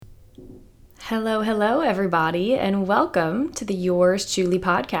Hello, everybody, and welcome to the Yours Truly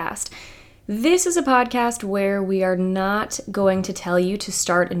podcast. This is a podcast where we are not going to tell you to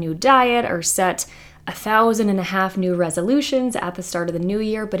start a new diet or set 1,500 new resolutions at the start of the new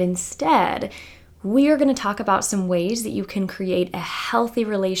year, but instead, we are going to talk about some ways that you can create a healthy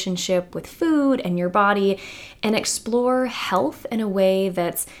relationship with food and your body and explore health in a way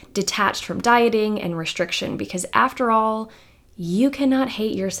that's detached from dieting and restriction, because after all, you cannot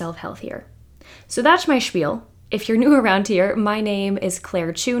hate yourself healthier. So that's my spiel. If you're new around here, my name is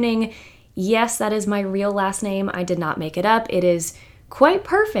Claire Tuning. Yes, that is my real last name. I did not make it up. It is quite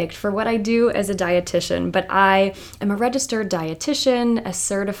perfect for what I do as a dietitian, but I am a registered dietitian, a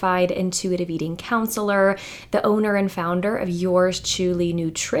certified intuitive eating counselor, the owner and founder of Yours Truly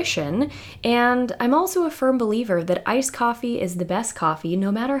Nutrition, and I'm also a firm believer that iced coffee is the best coffee no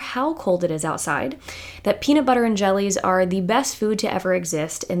matter how cold it is outside, that peanut butter and jellies are the best food to ever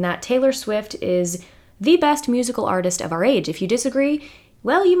exist, and that Taylor Swift is the best musical artist of our age. If you disagree,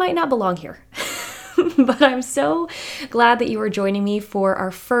 well, you might not belong here. But I'm so glad that you are joining me for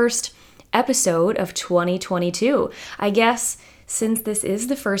our first episode of 2022. I guess since this is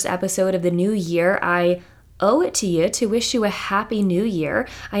the first episode of the new year, I owe it to you to wish you a happy new year.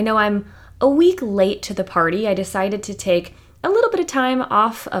 I know I'm a week late to the party. I decided to take a little bit of time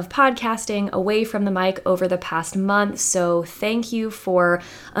off of podcasting, away from the mic over the past month, so thank you for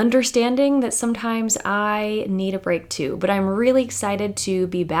understanding that sometimes I need a break too. But I'm really excited to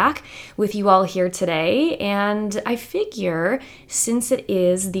be back with you all here today, and I figure since it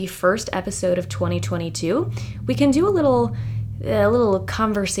is the first episode of 2022, we can do a little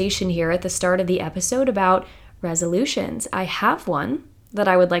conversation here at the start of the episode about resolutions. I have one that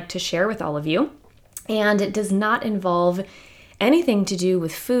I would like to share with all of you, and it does not involve anything to do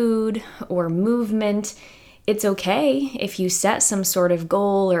with food or movement. It's okay if you set some sort of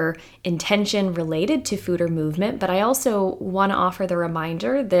goal or intention related to food or movement, but I also want to offer the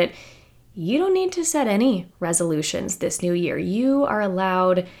reminder that you don't need to set any resolutions this new year. You are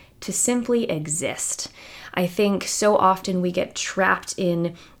allowed to simply exist. I think so often we get trapped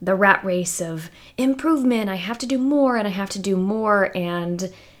in the rat race of improvement. I have to do more and I have to do more,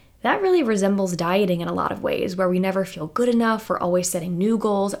 and that really resembles dieting in a lot of ways, where we never feel good enough. We're always setting new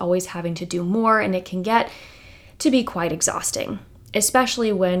goals, always having to do more, and it can get to be quite exhausting,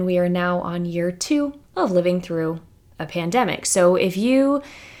 especially when we are now on year 2 of living through a pandemic. So if you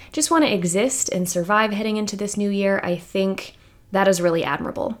just want to exist and survive heading into this new year, I think that is really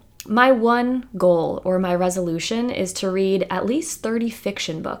admirable. My one goal or my resolution is to read at least 30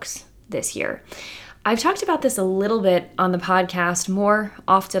 fiction books this year. I've talked about this a little bit on the podcast, more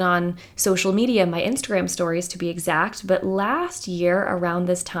often on social media, my Instagram stories to be exact, but last year around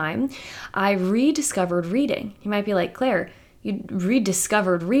this time, I rediscovered reading. You might be like, Claire, you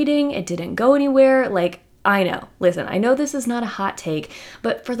rediscovered reading, it didn't go anywhere. Like, I know. Listen, I know this is not a hot take,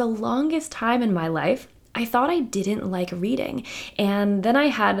 but for the longest time in my life, I thought I didn't like reading. And then I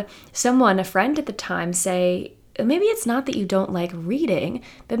had a friend at the time, say, maybe it's not that you don't like reading,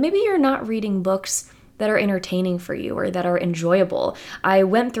 but maybe you're not reading books that are entertaining for you or that are enjoyable. I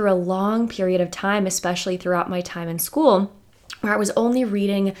went through a long period of time, especially throughout my time in school, where I was only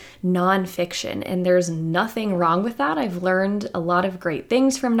reading nonfiction, and there's nothing wrong with that. I've learned a lot of great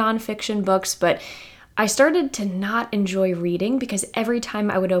things from nonfiction books, but I started to not enjoy reading because every time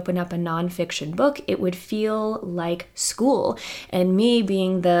I would open up a nonfiction book, it would feel like school. And me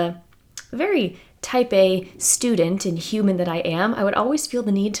being the very type A student and human that I am, I would always feel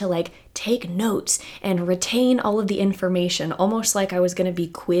the need to take notes and retain all of the information, almost like I was going to be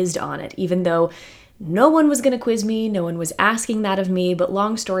quizzed on it, even though no one was going to quiz me, no one was asking that of me, but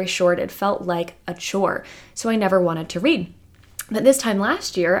long story short, it felt like a chore, so I never wanted to read. But this time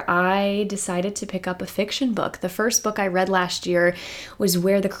last year, I decided to pick up a fiction book. The first book I read last year was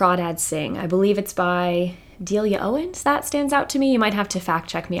Where the Crawdads Sing. I believe it's by Delia Owens. That stands out to me. You might have to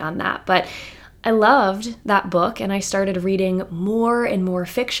fact check me on that, but I loved that book, and I started reading more and more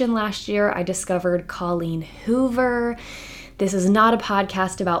fiction last year. I discovered Colleen Hoover. This is not a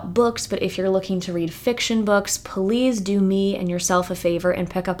podcast about books, but if you're looking to read fiction books, please do me and yourself a favor and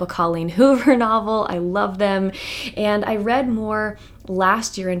pick up a Colleen Hoover novel. I love them. And I read more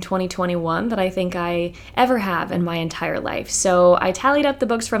last year in 2021 than I think I ever have in my entire life. So I tallied up the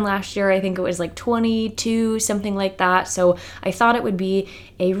books from last year. I think it was 22, something like that. So I thought it would be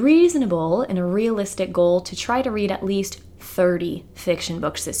a reasonable and a realistic goal to try to read at least 30 fiction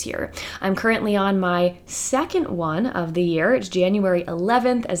books this year. I'm currently on my second one of the year. It's January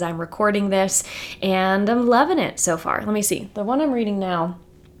 11th as I'm recording this, and I'm loving it so far. Let me see. The one I'm reading now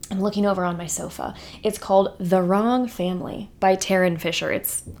I'm looking over on my sofa. It's called The Wrong Family by Taryn Fisher.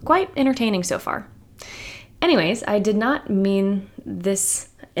 It's quite entertaining so far. Anyways, I did not mean this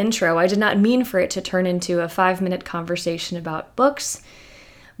intro. I did not mean for it to turn into a 5-minute conversation about books,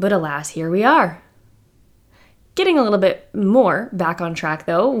 but alas, here we are. Getting a little bit more back on track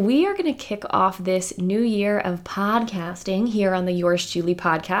though, we are going to kick off this new year of podcasting here on the Yours Truly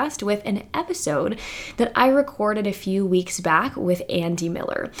podcast with an episode that I recorded a few weeks back with Andy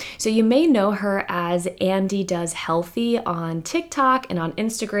Miller. So you may know her as Andy Does Healthy on TikTok and on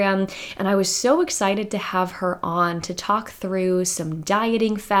Instagram, and I was so excited to have her on to talk through some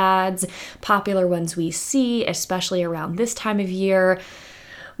dieting fads, popular ones we see, especially around this time of year.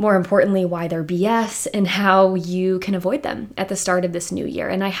 More importantly, why they're BS and how you can avoid them at the start of this new year.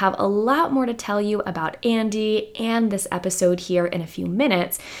 And I have a lot more to tell you about Andy and this episode here in a few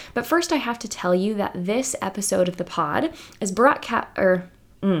minutes. But first, I have to tell you that this episode of the pod is brought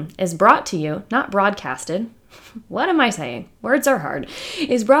to you, not broadcasted. What am I saying? Words are hard.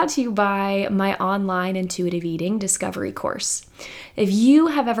 Is brought to you by my online intuitive eating discovery course. If you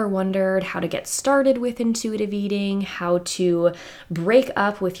have ever wondered how to get started with intuitive eating, how to break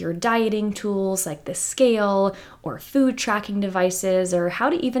up with your dieting tools like the scale or food tracking devices, or how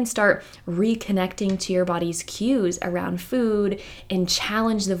to even start reconnecting to your body's cues around food and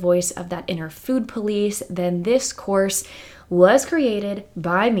challenge the voice of that inner food police, then this course was created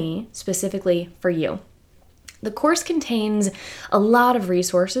by me specifically for you. The course contains a lot of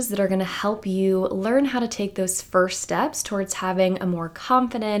resources that are going to help you learn how to take those first steps towards having a more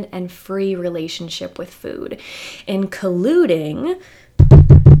confident and free relationship with food, including,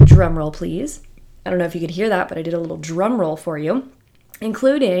 drumroll please, I don't know if you could hear that, but I did a little drum roll for you,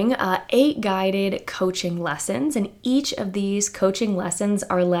 including 8 guided coaching lessons. And each of these coaching lessons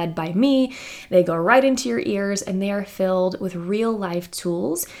are led by me. They go right into your ears and they are filled with real life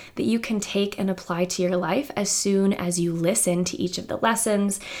tools that you can take and apply to your life as soon as you listen to each of the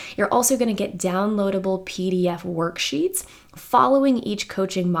lessons. You're also going to get downloadable PDF worksheets following each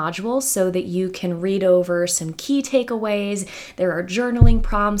coaching module so that you can read over some key takeaways. There are journaling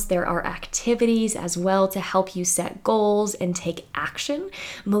prompts, there are activities as well to help you set goals and take action,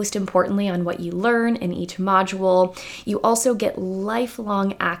 most importantly on what you learn in each module. You also get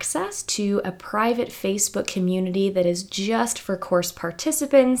lifelong access to a private Facebook community that is just for course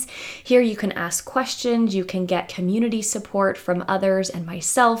participants. Here you can ask questions, you can get community support from others and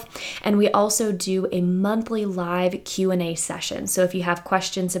myself, and we also do a monthly live Q&A session. So if you have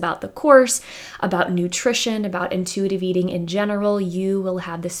questions about the course, about nutrition, about intuitive eating in general, you will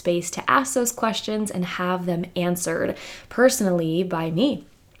have the space to ask those questions and have them answered personally by me.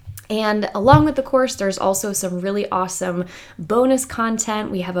 And along with the course, there's also some really awesome bonus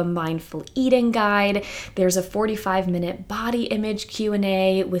content. We have a mindful eating guide. There's a 45-minute body image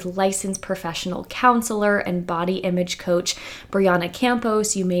Q&A with licensed professional counselor and body image coach Brianna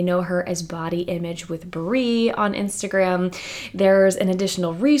Campos. You may know her as Body Image with Brie on Instagram. There's an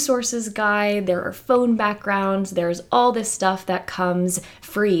additional resources guide. There are phone backgrounds. There's all this stuff that comes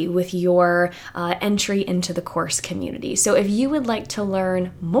free with your entry into the course community. So if you would like to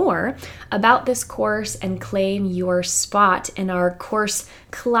learn more about this course and claim your spot in our course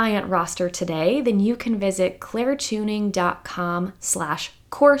client roster today, then you can visit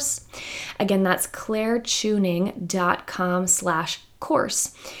clairetuning.com/course. Again, that's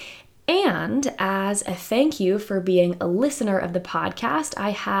clairetuning.com/course. And as a thank you for being a listener of the podcast,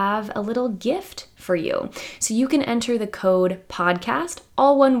 I have a little gift for you. So you can enter the code podcast,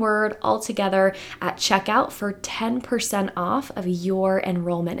 all one word, all together, at checkout for 10% off of your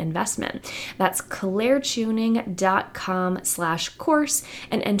enrollment investment. That's clairetuning.com/course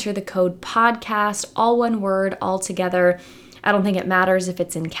and enter the code podcast, all one word, all together. I don't think it matters if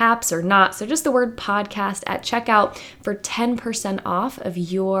it's in caps or not. So just the word podcast at checkout for 10% off of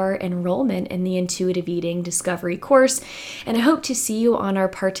your enrollment in the Intuitive Eating Discovery course. And I hope to see you on our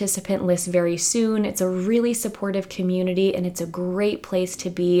participant list very soon. It's a really supportive community and it's a great place to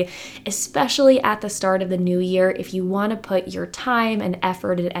be, especially at the start of the new year if you want to put your time and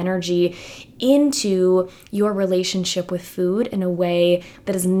effort and energy into your relationship with food in a way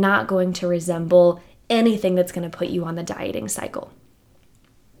that is not going to resemble anything that's going to put you on the dieting cycle.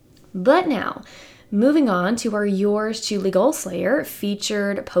 But now, moving on to our Yours Truly Goal Slayer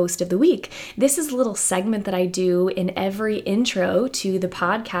featured post of the week. This is a little segment that I do in every intro to the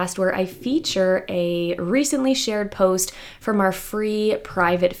podcast where I feature a recently shared post from our free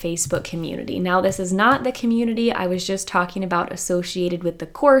private Facebook community. Now, this is not the community I was just talking about associated with the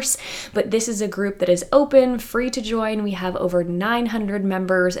course, but this is a group that is open, free to join. We have over 900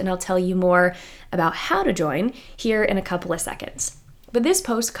 members, and I'll tell you more about how to join here in a couple of seconds. But this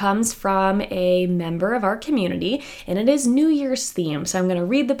post comes from a member of our community, and it is New Year's themed. So I'm going to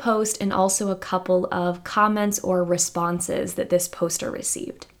read the post and also a couple of comments or responses that this poster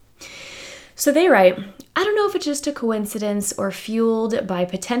received. So they write, I don't know if it's just a coincidence or fueled by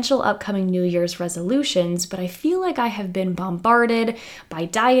potential upcoming New Year's resolutions, but I feel like I have been bombarded by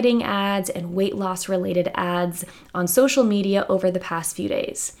dieting ads and weight loss related ads on social media over the past few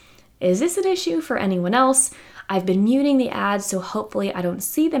days. Is this an issue for anyone else? I've been muting the ads, so hopefully I don't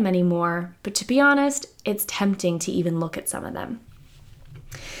see them anymore, but to be honest, it's tempting to even look at some of them.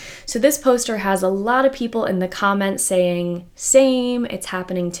 So this poster has a lot of people in the comments saying, same, it's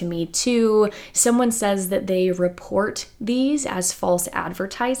happening to me too. Someone says that they report these as false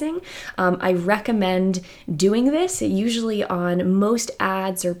advertising. I recommend doing this. Usually on most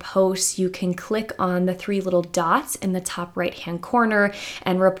ads or posts, you can click on the 3 little dots in the top right-hand corner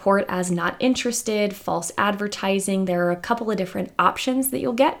and report as not interested, false advertising. There are a couple of different options that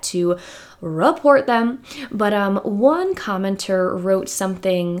you'll get to report them. But one commenter wrote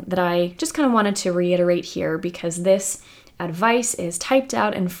something that I just kind of wanted to reiterate here because this advice is typed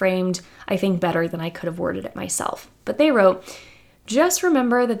out and framed, I think, better than I could have worded it myself. But they wrote, just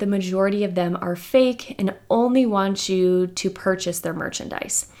remember that the majority of them are fake and only want you to purchase their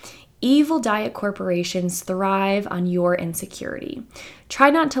merchandise. Evil diet corporations thrive on your insecurity.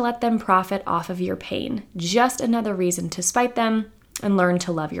 Try not to let them profit off of your pain. Just another reason to spite them and learn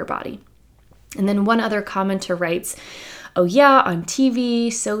to love your body. And then one other commenter writes, oh yeah, on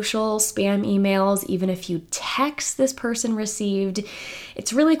TV, social, spam emails, even a few texts this person received.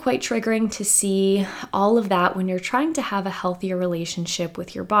 It's really quite triggering to see all of that when you're trying to have a healthier relationship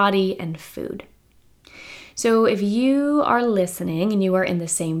with your body and food. So if you are listening and you are in the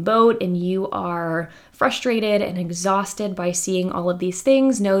same boat and you are frustrated and exhausted by seeing all of these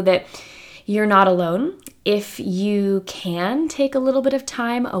things, know that you're not alone. If you can take a little bit of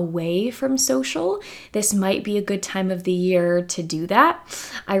time away from social, this might be a good time of the year to do that.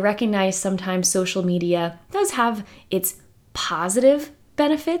 I recognize sometimes social media does have its positive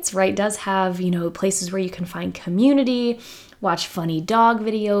benefits, right? It does have, places where you can find community, watch funny dog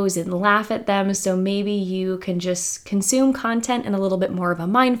videos and laugh at them. So maybe you can just consume content in a little bit more of a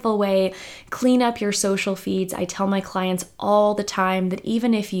mindful way, clean up your social feeds. I tell my clients all the time that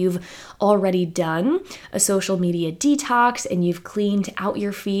even if you've already done a social media detox and you've cleaned out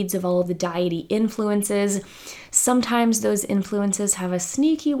your feeds of all of the diety influences, sometimes those influences have a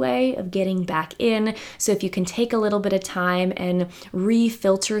sneaky way of getting back in. So if you can take a little bit of time and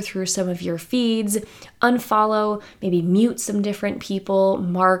refilter through some of your feeds, unfollow, maybe mute some different people,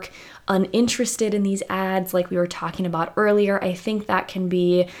 mark uninterested in these ads like we were talking about earlier, I think that can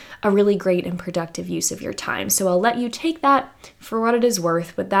be a really great and productive use of your time. So I'll let you take that for what it is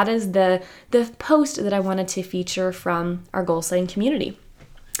worth, but that is the post that I wanted to feature from our goal setting community.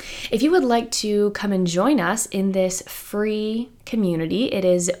 If you would like to come and join us in this free community, it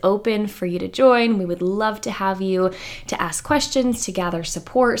is open for you to join. We would love to have you to ask questions, to gather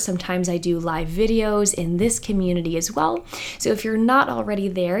support. Sometimes I do live videos in this community as well. So if you're not already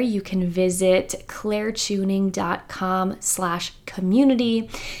there, you can visit clairetuning.com/community.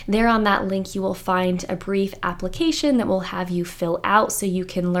 There on that link, you will find a brief application that will have you fill out so you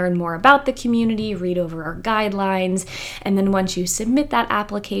can learn more about the community, read over our guidelines, and then once you submit that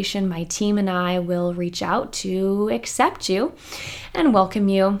application, my team and I will reach out to accept you and welcome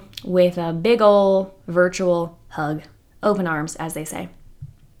you with a big ol' virtual hug. Open arms, as they say.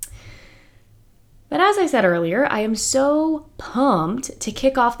 But as I said earlier, I am so pumped to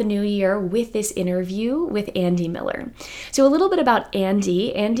kick off the new year with this interview with Andy Miller. So a little bit about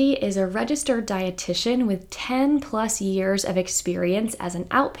Andy. Andy is a registered dietitian with 10 plus years of experience as an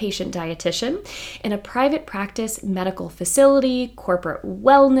outpatient dietitian in a private practice medical facility, corporate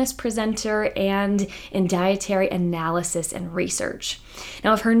wellness presenter, and in dietary analysis and research.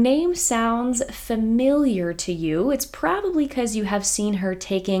 Now, if her name sounds familiar to you, it's probably because you have seen her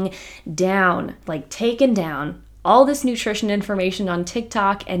taken down all this nutrition information on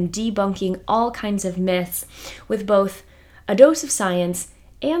TikTok and debunking all kinds of myths with both a dose of science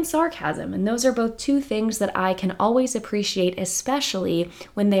and sarcasm. And those are both two things that I can always appreciate, especially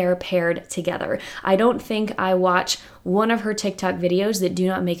when they are paired together. I don't think I watch one of her TikTok videos that do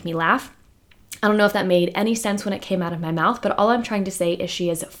not make me laugh. I don't know if that made any sense when it came out of my mouth, but all I'm trying to say is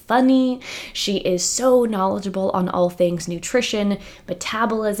she is funny. She is so knowledgeable on all things nutrition,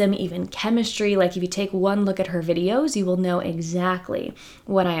 metabolism, even chemistry. Like if you take one look at her videos, you will know exactly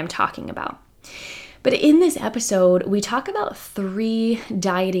what I am talking about. But in this episode, we talk about 3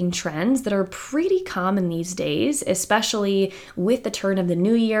 dieting trends that are pretty common these days, especially with the turn of the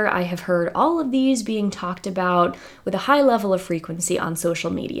new year. I have heard all of these being talked about with a high level of frequency on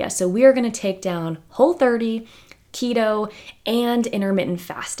social media. So we are going to take down Whole30, keto, and intermittent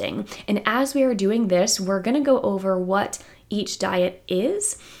fasting. And as we are doing this, we're going to go over what each diet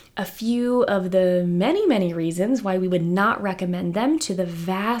is, a few of the many, many reasons why we would not recommend them to the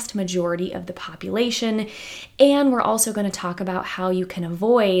vast majority of the population. And we're also going to talk about how you can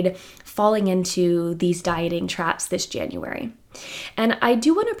avoid falling into these dieting traps this January. And I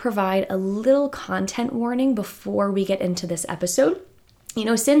do want to provide a little content warning before we get into this episode. You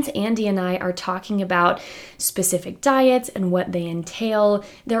know, since Andy and I are talking about specific diets and what they entail,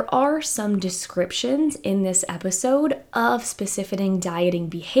 there are some descriptions in this episode of specific dieting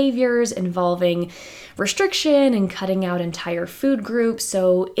behaviors involving restriction and cutting out entire food groups.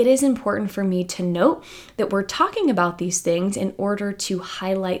 So it is important for me to note that we're talking about these things in order to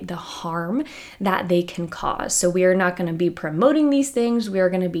highlight the harm that they can cause. So we are not going to be promoting these things. We are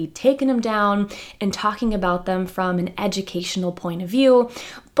going to be taking them down and talking about them from an educational point of view.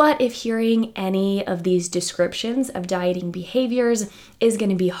 But if hearing any of these descriptions of dieting behaviors is going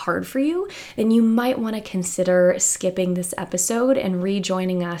to be hard for you, then you might want to consider skipping this episode and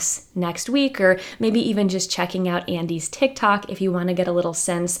rejoining us next week, or maybe even just checking out Andy's TikTok if you want to get a little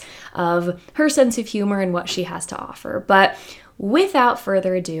sense of her sense of humor and what she has to offer. But without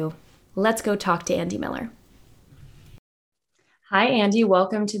further ado, let's go talk to Andy Miller. Hi, Andy.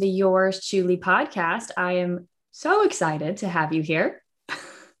 Welcome to the Yours Truly podcast. I am so excited to have you here.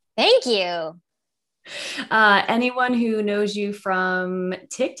 Thank you. Anyone who knows you from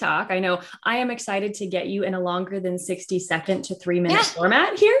TikTok, I know I am excited to get you in a longer than 60-second to 3-minute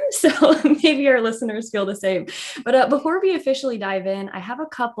format here. So maybe our listeners feel the same. But before we officially dive in, I have a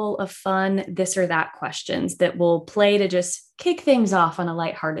couple of fun this or that questions that will play to just kick things off on a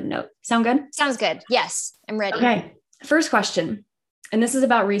lighthearted note. Sound good? Sounds good. Yes, I'm ready. Okay. First question. And this is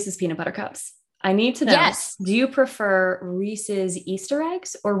about Reese's peanut butter cups. I need to know, yes. Do you prefer Reese's Easter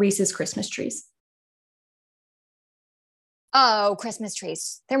eggs or Reese's Christmas trees? Oh, Christmas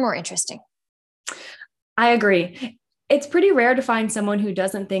trees. They're more interesting. I agree. It's pretty rare to find someone who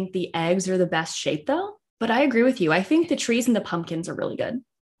doesn't think the eggs are the best shape though, but I agree with you. I think the trees and the pumpkins are really good.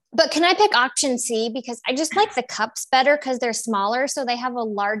 But can I pick option C? Because I just like the cups better because they're smaller. So they have a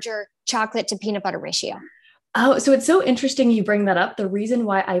larger chocolate to peanut butter ratio. Oh, so it's so interesting you bring that up. The reason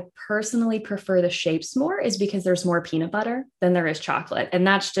why I personally prefer the shapes more is because there's more peanut butter than there is chocolate. And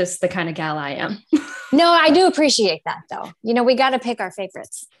that's just the kind of gal I am. No, I do appreciate that though. You know, we got to pick our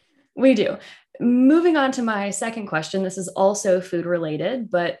favorites. We do. Moving on to my second question. This is also food related,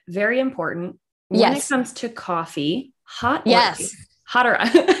 but very important. When it comes to coffee, hot or hot or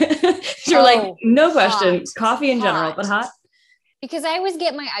you're like, no question, coffee in general, but hot. Because I always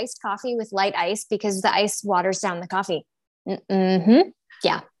get my iced coffee with light ice because the ice waters down the coffee. Mm-hmm.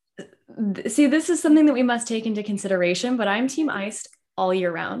 Yeah. See, this is something that we must take into consideration, but I'm team iced all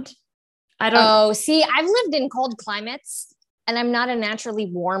year round. I've lived in cold climates and I'm not a naturally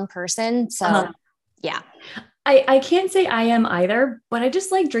warm person. So yeah. I can't say I am either, but I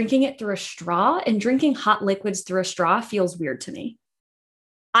just like drinking it through a straw, and drinking hot liquids through a straw feels weird to me.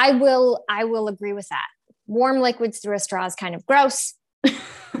 I will agree with that. Warm liquids through a straw is kind of gross,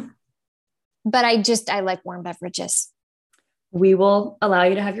 but I like warm beverages. We will allow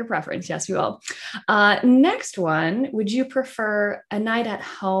you to have your preference. Yes, we will. Next one, would you prefer a night at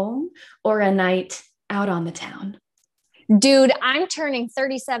home or a night out on the town? Dude, I'm turning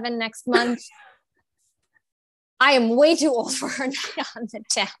 37 next month. I am way too old for a night on the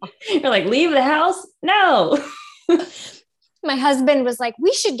town. You're like, leave the house? No. My husband was like,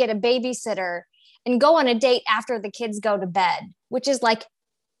 we should get a babysitter and go on a date after the kids go to bed, which is like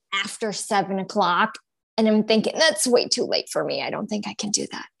after 7:00. And I'm thinking that's way too late for me. I don't think I can do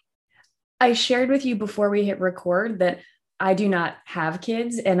that. I shared with you before we hit record that I do not have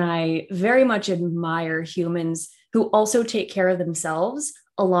kids, and I very much admire humans who also take care of themselves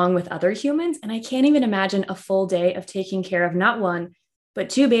along with other humans. And I can't even imagine a full day of taking care of not one, but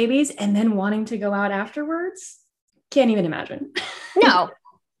 2 babies and then wanting to go out afterwards. Can't even imagine. No.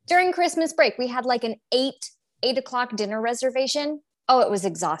 During Christmas break, we had like an 8 o'clock dinner reservation. Oh, it was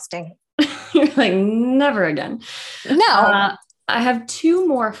exhausting. You're like, never again. No. I have 2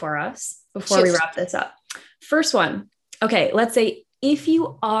 more for us before we wrap this up. First one. Okay, let's say if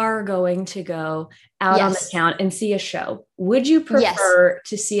you are going to go out on the town and see a show, would you prefer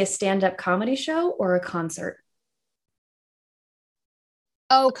to see a stand-up comedy show or a concert?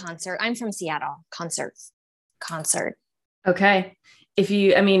 Oh, concert. I'm from Seattle. Concert. Okay. If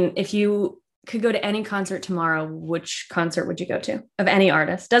you could go to any concert tomorrow, which concert would you go to of any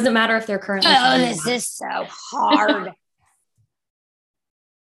artist? Doesn't matter if they're currently. Oh, this is so hard.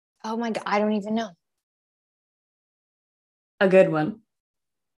 Oh my God, I don't even know. A good one.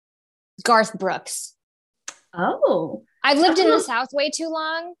 Garth Brooks. Oh. I've lived in the South way too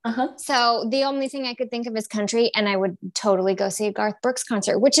long. Uh-huh. So the only thing I could think of is country, and I would totally go see a Garth Brooks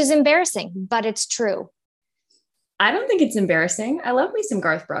concert, which is embarrassing, but it's true. I don't think it's embarrassing. I love me some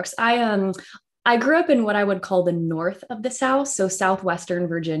Garth Brooks. I grew up in what I would call the north of the South, so southwestern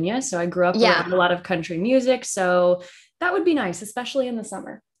Virginia. So I grew up around a lot of country music. So that would be nice, especially in the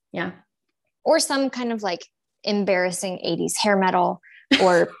summer. Yeah. Or some kind of like embarrassing 80s hair metal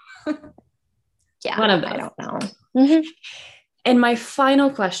or yeah, one of those. I don't know. Mm-hmm. And my final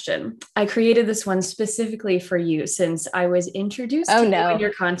question, I created this one specifically for you since I was introduced to you and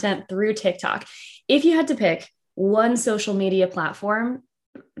your content through TikTok. If you had to pick one social media platform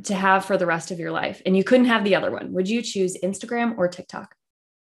to have for the rest of your life and you couldn't have the other one, would you choose Instagram or TikTok?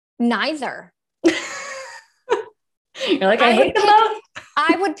 Neither. You're like, I hate them both.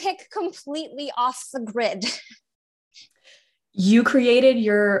 I would pick completely off the grid. You created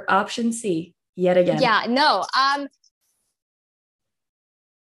your option C yet again. Yeah, no. I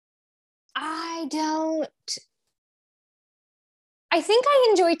think I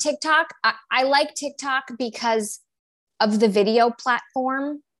enjoy TikTok. I like TikTok because of the video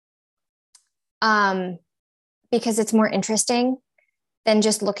platform. Because it's more interesting than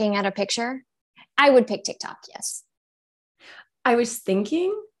just looking at a picture. I would pick TikTok, yes. I was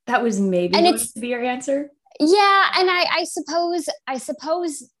thinking that was maybe going to be your answer. Yeah, and I suppose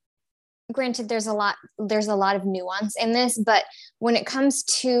granted there's a lot of nuance in this, but when it comes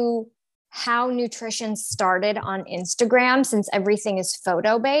to how nutrition started on Instagram, since everything is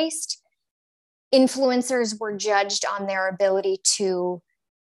photo based, influencers were judged on their ability to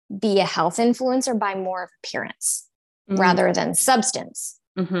be a health influencer by more of appearance rather than substance.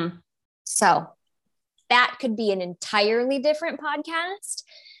 Mm-hmm. So that could be an entirely different podcast.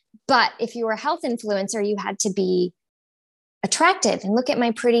 But if you were a health influencer, you had to be attractive and look at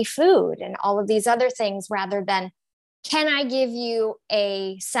my pretty food and all of these other things rather than, can I give you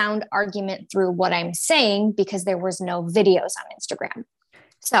a sound argument through what I'm saying, because there was no videos on Instagram.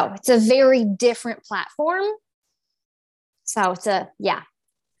 So it's a very different platform. So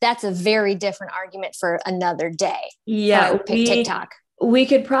that's a very different argument for another day. Yeah. So I would pick TikTok. We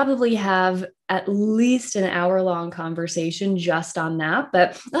could probably have at least an hour-long conversation just on that.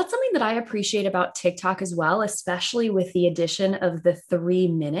 But that's something that I appreciate about TikTok as well, especially with the addition of the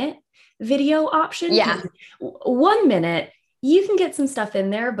 3-minute video option. Yeah. 1 minute, you can get some stuff in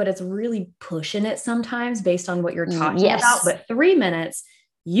there, but it's really pushing it sometimes based on what you're talking about. But 3 minutes,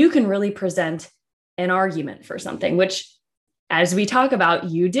 you can really present an argument for something, which, as we talk about,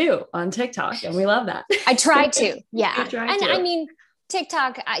 you do on TikTok. And we love that. I try to. Yeah. I mean,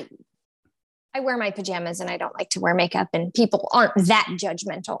 TikTok, I wear my pajamas and I don't like to wear makeup, and people aren't that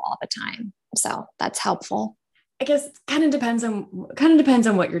judgmental all the time. So that's helpful. I guess kind of depends on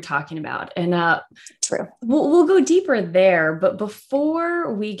what you're talking about. And true. We'll go deeper there. But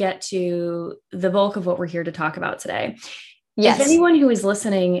before we get to the bulk of what we're here to talk about today, if anyone who is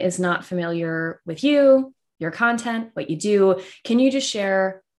listening is not familiar with you, your content, what you do, can you just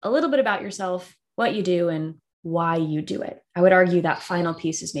share a little bit about yourself, what you do, and why you do it? I would argue that final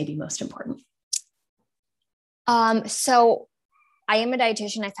piece is maybe most important. So I am a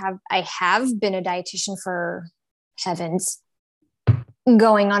dietitian. I have been a dietitian for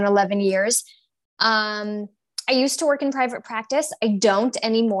going on 11 years. I used to work in private practice. I don't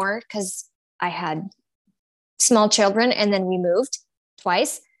anymore because I had small children and then we moved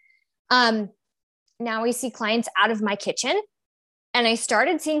twice. Now I see clients out of my kitchen. And I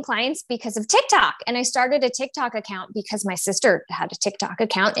started seeing clients because of TikTok. And I started a TikTok account because my sister had a TikTok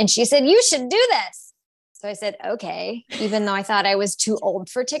account and she said, you should do this. So I said, okay, even though I thought I was too old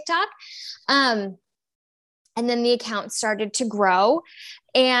for TikTok. And then the account started to grow.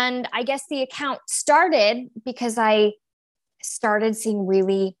 And I guess the account started because I started seeing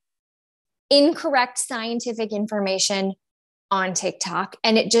really incorrect scientific information on TikTok.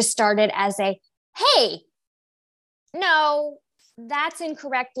 And it just started as hey, no, that's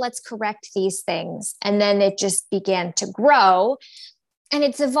incorrect. Let's correct these things. And then it just began to grow. And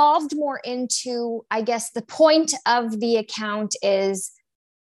it's evolved more into, I guess, the point of the account is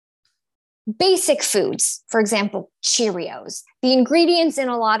basic foods. For example, Cheerios. The ingredients in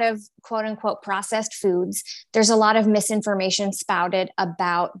a lot of quote unquote processed foods, there's a lot of misinformation spouted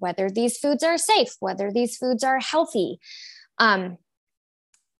about whether these foods are safe, whether these foods are healthy. And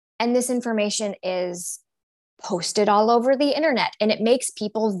this information is posted all over the internet, and it makes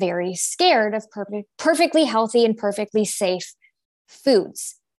people very scared of perfectly healthy and perfectly safe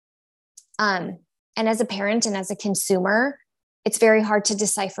foods. And as a parent and as a consumer, it's very hard to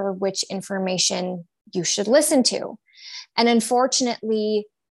decipher which information you should listen to. And unfortunately,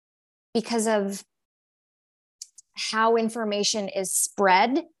 because of how information is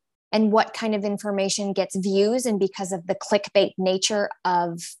spread and what kind of information gets views, and because of the clickbait nature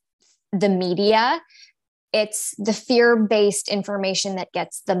of the media, it's the fear-based information that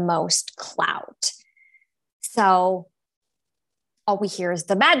gets the most clout. So all we hear is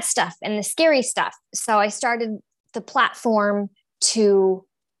the bad stuff and the scary stuff. So I started the platform to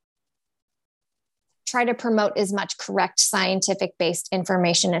try to promote as much correct scientific-based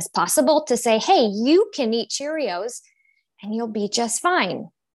information as possible, to say, hey, you can eat Cheerios and you'll be just fine.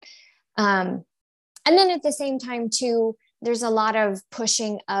 And then at the same time too, there's a lot of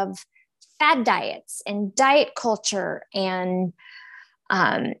pushing of fad diets and diet culture and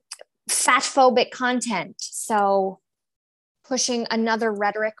fat phobic content. So pushing another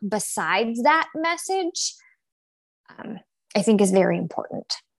rhetoric besides that message, I think is very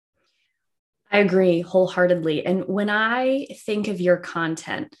important. I agree wholeheartedly. And when I think of your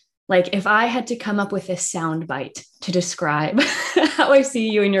content, like if I had to come up with a soundbite to describe how I see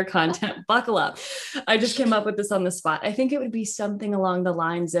you in your content, buckle up. I just came up with this on the spot. I think it would be something along the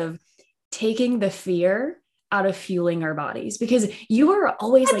lines of taking the fear out of fueling our bodies, because you are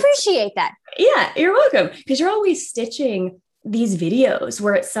always I appreciate that. Yeah, you're welcome. Because you're always stitching these videos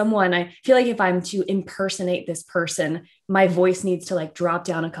where it's someone, I feel like if I'm to impersonate this person, my voice needs to like drop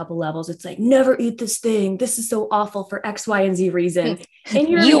down a couple levels. It's like, never eat this thing. This is so awful for X, Y, and Z reason. And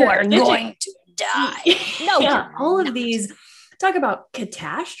you are going to die. No, yeah, all of these talk about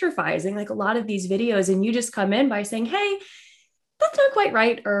catastrophizing, like a lot of these videos, and you just come in by saying, hey, that's not quite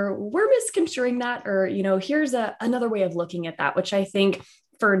right, or we're misconstruing that, or, you know, here's another way of looking at that, which I think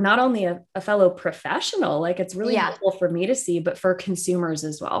for not only a fellow professional, like it's really helpful for me to see, but for consumers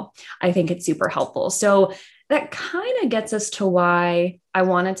as well. I think it's super helpful. So that kind of gets us to why I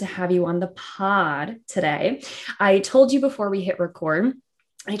wanted to have you on the pod today. I told you before we hit record,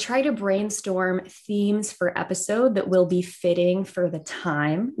 I try to brainstorm themes for episode that will be fitting for the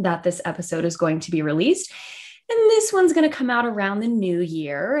time that this episode is going to be released. And this one's going to come out around the new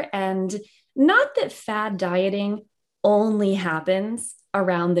year. And not that fad dieting only happens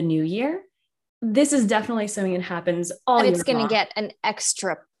around the new year. This is definitely something that happens all year long. It's going to get an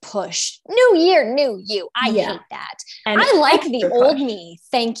extra push. New year, new you. I hate that. And I like the old me.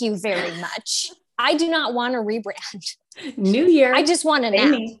 Thank you very much. I do not want to rebrand. New year. I just want to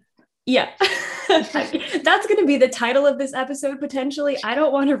nap. Yeah. That's going to be the title of this episode, potentially. I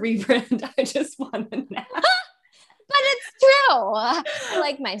don't want to rebrand. I just want to nap. But it's true. I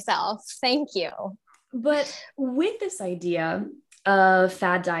like myself. Thank you. But with this idea of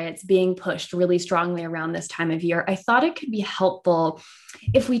fad diets being pushed really strongly around this time of year, I thought it could be helpful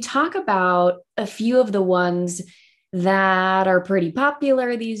if we talk about a few of the ones that are pretty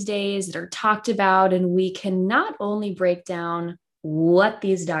popular these days, that are talked about, and we can not only break down what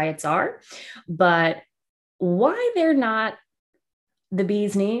these diets are, but why they're not the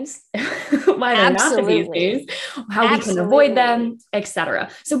bee's knees, why they're not the bee's knees, how we can avoid them, etc.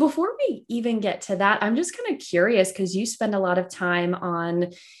 So before we even get to that, I'm just kind of curious, because you spend a lot of time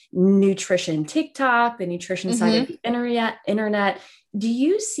on nutrition TikTok, the nutrition side of the internet. Do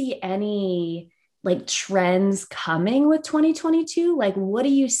you see any like trends coming with 2022? Like, what do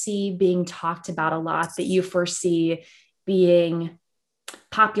you see being talked about a lot that you foresee being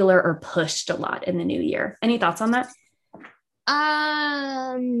popular or pushed a lot in the new year? Any thoughts on that?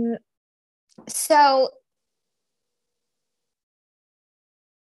 So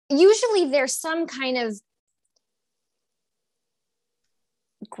usually there's some kind of,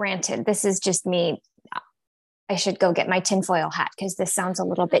 granted, this is just me. I should go get my tinfoil hat because this sounds a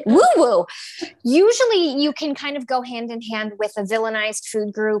little bit woo-woo. Usually you can kind of go hand in hand with a villainized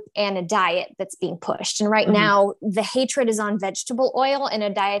food group and a diet that's being pushed. And right now the hatred is on vegetable oil, and a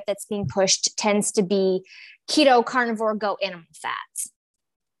diet that's being pushed tends to be keto, carnivore, go animal fats.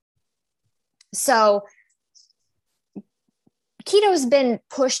 So keto's been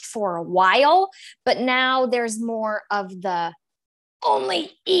pushed for a while, but now there's more of the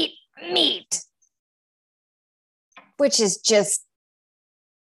only eat meat, which is just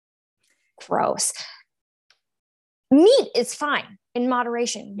gross. Meat is fine in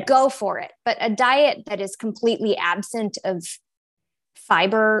moderation. Yes. Go for it. But a diet that is completely absent of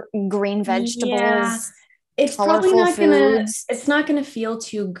fiber, green vegetables, it's probably colorful not gonna foods. it's not gonna feel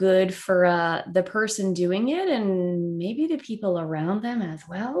too good for the person doing it and maybe the people around them as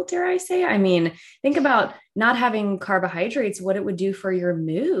well, dare I say. I mean, think about not having carbohydrates, what it would do for your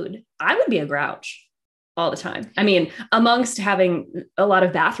mood. I would be a grouch all the time. I mean, amongst having a lot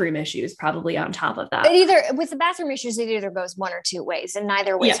of bathroom issues probably on top of that. Either with the bathroom issues, it either goes one or two ways, and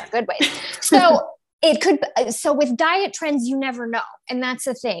neither ways Yeah. are good ways. So it could. So with diet trends, you never know, and that's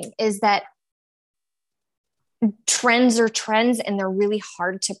the thing, is that trends are trends, and they're really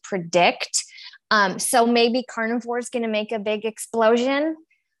hard to predict. So maybe carnivore is going to make a big explosion.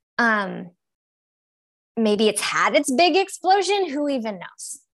 Maybe it's had its big explosion. Who even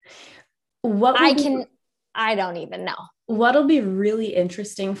knows? I don't even know. What'll be really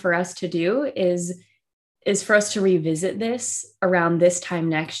interesting for us to do is for us to revisit this around this time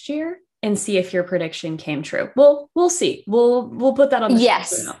next year and see if your prediction came true. We'll see. We'll put that on the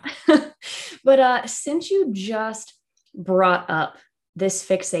yes. But since you just brought up this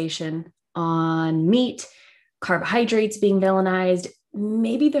fixation on meat, carbohydrates being villainized,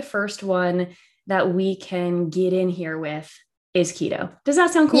 maybe the first one that we can get in here with is keto. Does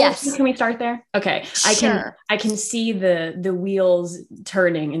that sound cool? Yes. Can we start there? Okay. Sure. I can see the wheels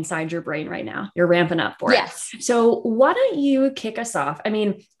turning inside your brain right now. You're ramping up for yes. it. So why don't you kick us off? I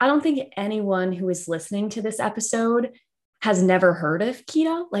mean, I don't think anyone who is listening to this episode has never heard of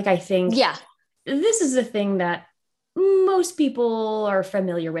keto. Like, I think this is a thing that most people are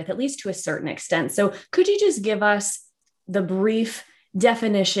familiar with, at least to a certain extent. So could you just give us the brief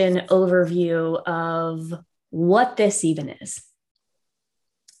definition overview of what this even is?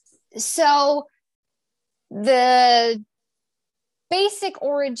 So the basic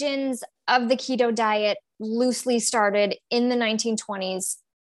origins of the keto diet loosely started in the 1920s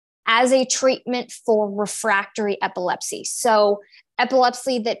as a treatment for refractory epilepsy. So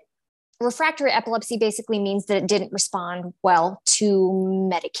refractory epilepsy basically means that it didn't respond well to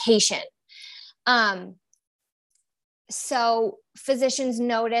medication. So physicians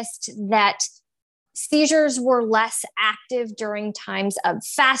noticed that seizures were less active during times of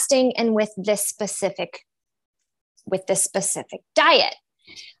fasting and with this specific diet.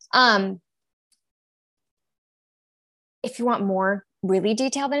 If you want more really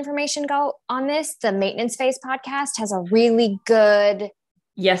detailed information go on this, the Maintenance Phase podcast has a really good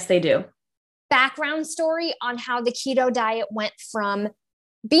yes, they do background story on how the keto diet went from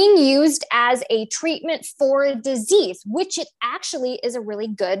being used as a treatment for a disease, which it actually is a really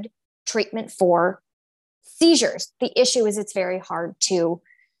good treatment for seizures. The issue is it's very hard to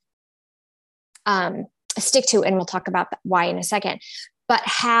stick to, and we'll talk about why in a second, but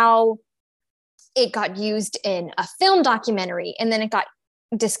how it got used in a film documentary, and then it got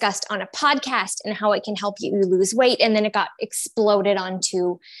discussed on a podcast, and how it can help you lose weight, and then it got exploded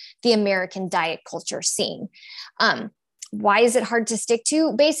onto the American diet culture scene. Why is it hard to stick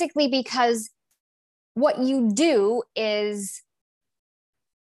to? Basically because what you do is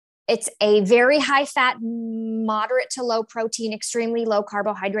it's a very high fat, moderate to low protein, extremely low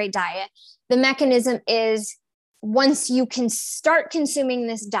carbohydrate diet. The mechanism is once you can start consuming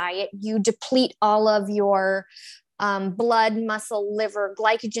this diet, you deplete all of your blood, muscle, liver,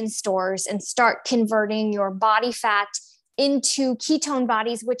 glycogen stores and start converting your body fat into ketone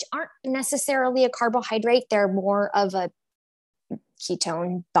bodies, which aren't necessarily a carbohydrate. They're more of a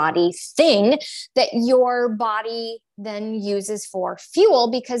ketone body thing that your body then uses for fuel,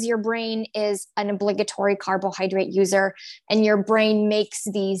 because your brain is an obligatory carbohydrate user and your brain makes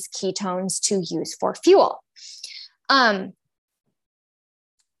these ketones to use for fuel.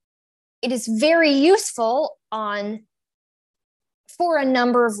 It is very useful for a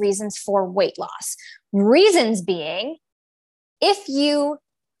number of reasons for weight loss. Reasons being, if you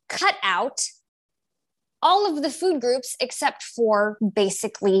cut out all of the food groups except for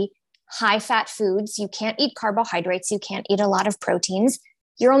basically high fat foods, you can't eat carbohydrates, you can't eat a lot of proteins,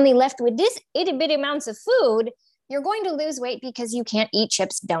 you're only left with this itty bitty amounts of food, you're going to lose weight because you can't eat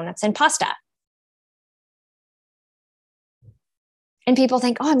chips, donuts, and pasta. And people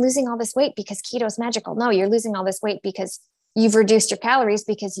think, oh, I'm losing all this weight because keto is magical. No, you're losing all this weight because you've reduced your calories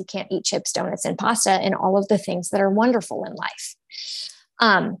because you can't eat chips, donuts, and pasta and all of the things that are wonderful in life.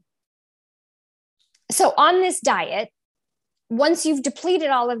 So on this diet, once you've depleted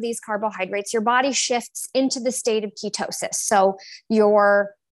all of these carbohydrates, your body shifts into the state of ketosis. So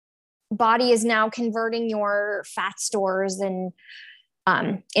your body is now converting your fat stores and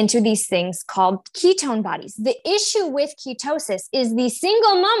into these things called ketone bodies. The issue with ketosis is the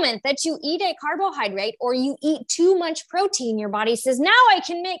single moment that you eat a carbohydrate or you eat too much protein, your body says, now I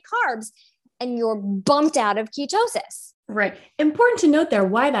can make carbs, and you're bumped out of ketosis. Right. Important to note there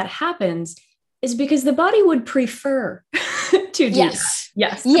why that happens is because the body would prefer to do that.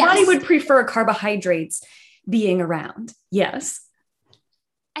 Yes. The body would prefer carbohydrates being around. Yes.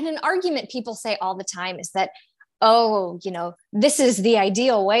 And an argument people say all the time is that, oh, this is the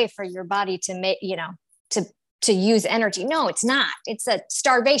ideal way for your body to make, to use energy. No, it's not. It's a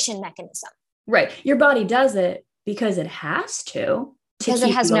starvation mechanism. Right. Your body does it because it has to because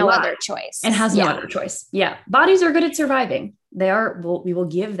it has no other choice. And has no other choice. Yeah. Bodies are good at surviving. They are, we will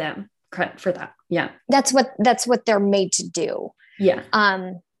give them credit for that. Yeah. That's what they're made to do. Yeah.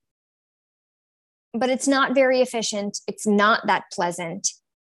 But it's not very efficient. It's not that pleasant.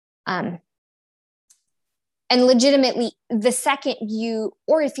 And legitimately, the second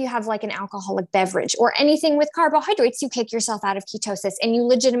or if you have like an alcoholic beverage or anything with carbohydrates, you kick yourself out of ketosis, and you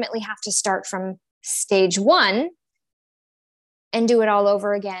legitimately have to start from stage 1 and do it all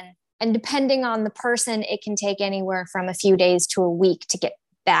over again. And depending on the person, it can take anywhere from a few days to a week to get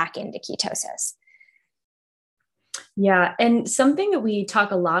back into ketosis. Yeah. And something that we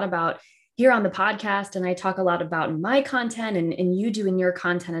talk a lot about here on the podcast, and I talk a lot about in my content and you do in your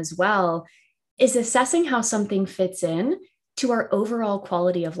content as well, is assessing how something fits in to our overall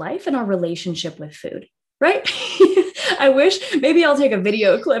quality of life and our relationship with food, right? I wish maybe I'll take a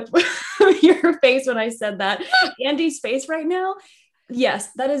video clip of your face when I said that. Andy's face right now. Yes,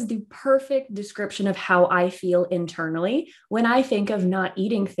 that is the perfect description of how I feel internally when I think of not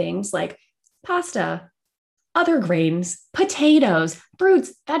eating things like pasta, other grains, potatoes,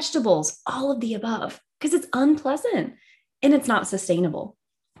 fruits, vegetables, all of the above, because it's unpleasant and it's not sustainable.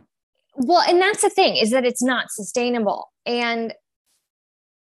 Well, and that's the thing, is that it's not sustainable. And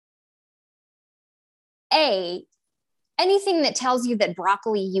anything that tells you that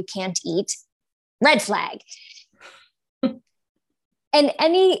broccoli you can't eat, red flag. And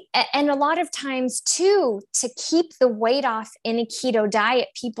a lot of times too, to keep the weight off in a keto diet,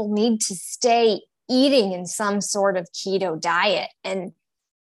 people need to stay eating in some sort of keto diet. And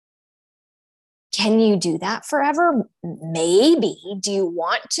can you do that forever? Maybe. Do you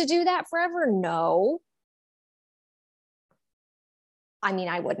want to do that forever? No. I mean,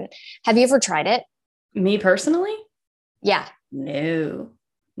 I wouldn't. Have you ever tried it? Me personally? Yeah. No.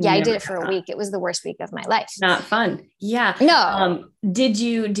 Yeah, I did it for a week. It was the worst week of my life. Not fun. Yeah. No. Did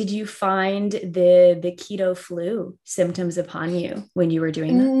you find the keto flu symptoms upon you when you were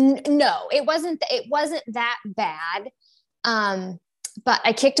doing that? No, it wasn't that bad. But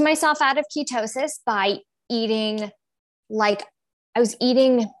I kicked myself out of ketosis by eating, I was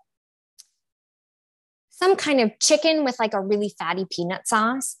eating some kind of chicken with like a really fatty peanut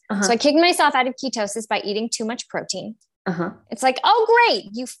sauce. Uh-huh. So I kicked myself out of ketosis by eating too much protein. Uh-huh. It's like, oh, great.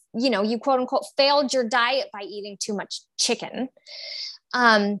 You quote unquote failed your diet by eating too much chicken.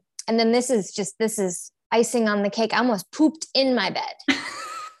 And then this is icing on the cake. I almost pooped in my bed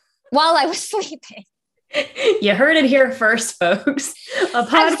while I was sleeping. You heard it here first, folks.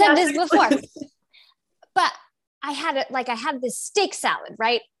 I've said this before, but I had this steak salad,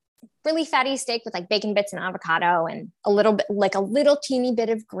 right? Really fatty steak with like bacon bits and avocado and a little teeny bit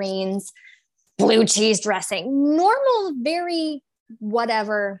of greens, blue cheese dressing, normal, very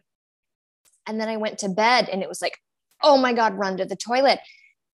whatever. And then I went to bed and it was like, oh my God, run to the toilet.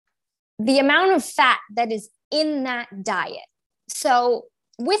 The amount of fat that is in that diet. So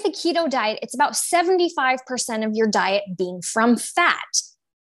with a keto diet, it's about 75% of your diet being from fat.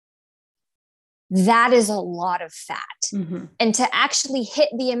 That is a lot of fat. Mm-hmm. And to actually hit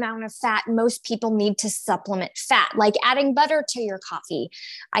the amount of fat, most people need to supplement fat, like adding butter to your coffee.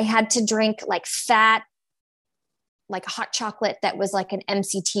 I had to drink like fat, like hot chocolate that was like an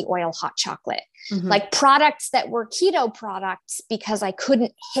MCT oil hot chocolate, mm-hmm. like products that were keto products because I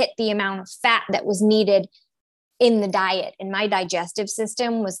couldn't hit the amount of fat that was needed in the diet. And my digestive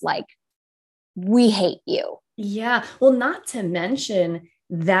system was like, we hate you. Yeah. Well, not to mention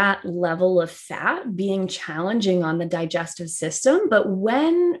that level of fat being challenging on the digestive system. But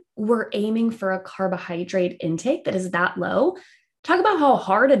when we're aiming for a carbohydrate intake that is that low, talk about how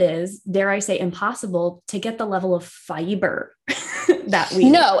hard it is, dare I say impossible, to get the level of fiber that we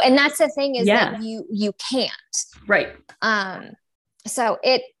No, and that's the thing is that you can't. Right. So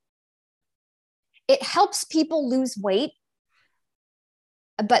it helps people lose weight,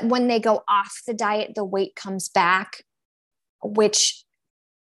 but when they go off the diet, the weight comes back, which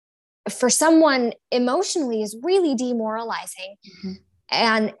for someone emotionally is really demoralizing.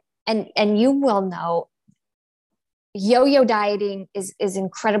 Mm-hmm. And you will know, yo-yo dieting is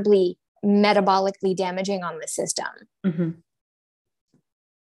incredibly metabolically damaging on the system. Mm-hmm.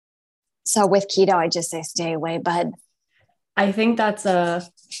 So with keto, I just say, stay away, bud. I think that's a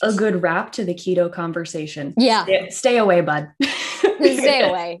good wrap to the keto conversation. Yeah. Stay away, bud. Stay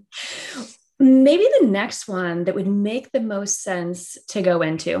away. maybe the next one that would make the most sense to go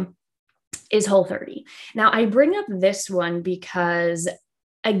into is Whole30. Now, I bring up this one because,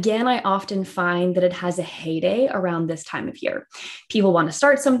 again, I often find that it has a heyday around this time of year. People want to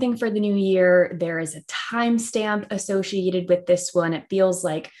start something for the new year. There is a timestamp associated with this one. It feels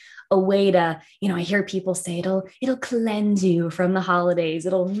like a way to, I hear people say it'll cleanse you from the holidays.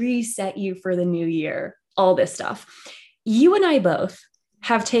 It'll reset you for the new year, all this stuff. You and I both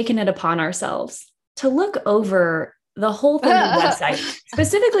have taken it upon ourselves to look over the Whole30 website,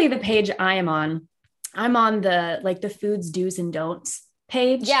 specifically the page I am on. I'm on the foods do's and don'ts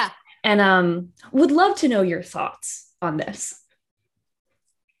page. Yeah. And would love to know your thoughts on this.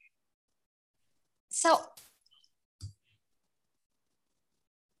 So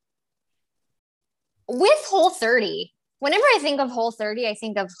with Whole30, whenever I think of Whole30, I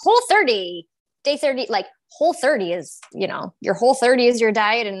think of Whole30, day 30, like Whole30 is, your Whole30 is your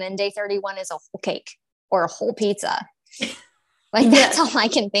diet. And then day 31 is a whole cake or a whole pizza. Like that's all I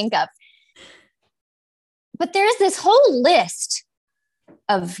can think of. But there's this whole list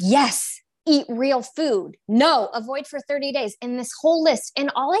of yes, eat real food. No, avoid for 30 days. And this whole list.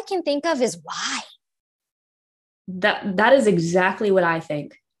 And all I can think of is why. That is exactly what I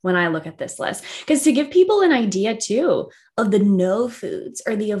think when I look at this list. Because to give people an idea too of the no foods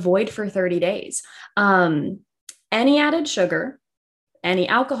or the avoid for 30 days, any added sugar, any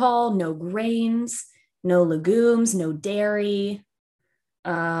alcohol, no grains, no legumes, no dairy.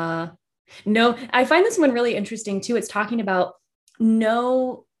 No, I find this one really interesting too. It's talking about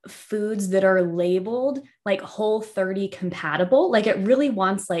no foods that are labeled like Whole30 compatible. Like it really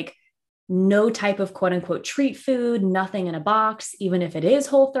wants like no type of quote unquote treat food, nothing in a box, even if it is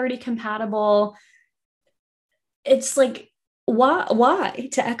Whole30 compatible. It's like, why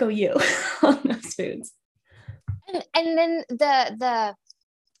to echo you on those foods? And then the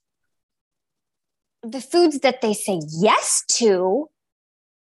foods that they say yes to,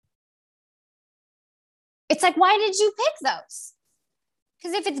 it's like, why did you pick those?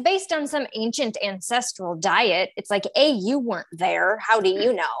 Because if it's based on some ancient ancestral diet, it's like, A, you weren't there. How do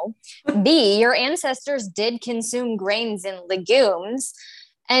you know? B, your ancestors did consume grains and legumes.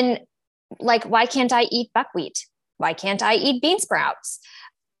 And like, why can't I eat buckwheat? Why can't I eat bean sprouts?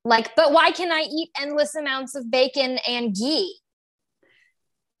 Like, but why can I eat endless amounts of bacon and ghee?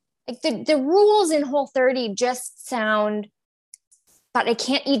 Like the rules in Whole30 just sound, but I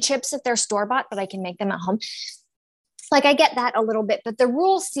can't eat chips if they're store-bought, but I can make them at home. Like I get that a little bit, but the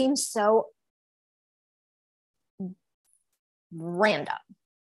rules seem so random.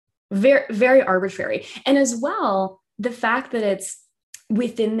 Very, very arbitrary. And as well, the fact that it's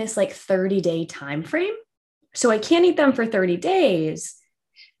within this like 30-day time frame. So I can't eat them for 30 days.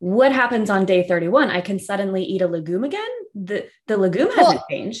 What happens on day 31? I can suddenly eat a legume again. The legume hasn't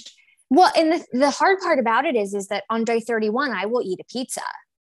changed. Well, and the hard part about it is that on day 31, I will eat a pizza.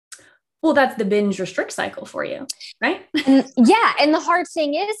 Well, that's the binge restrict cycle for you, right? Yeah. And the hard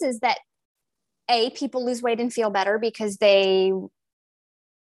thing is that people lose weight and feel better because they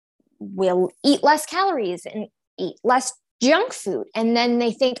will eat less calories and eat less junk food. And then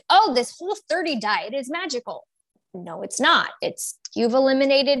they think, oh, this Whole30 diet is magical. No, it's not. You've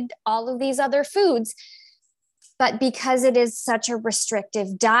eliminated all of these other foods, but because it is such a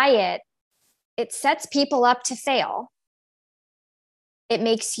restrictive diet, it sets people up to fail. It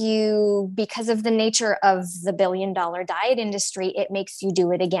makes you, because of the nature of the billion-dollar diet industry, it makes you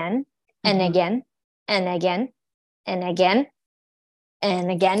do it again and again and again and again and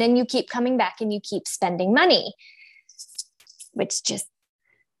again. And you keep coming back and you keep spending money, which just,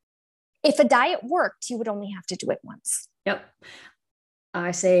 if a diet worked, you would only have to do it once. Yep.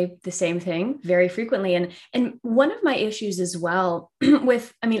 I say the same thing very frequently. And one of my issues as well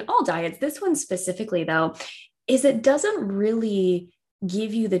with, all diets, this one specifically though, is it doesn't really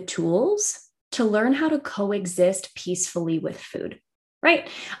give you the tools to learn how to coexist peacefully with food, right?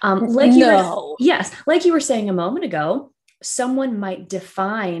 Like you were saying a moment ago, someone might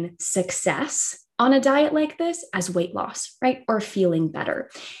define success on a diet like this as weight loss, right? Or feeling better.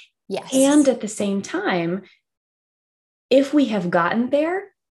 Yes. And at the same time, if we have gotten there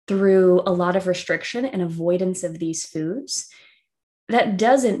through a lot of restriction and avoidance of these foods, that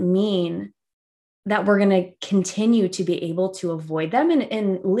doesn't mean that we're going to continue to be able to avoid them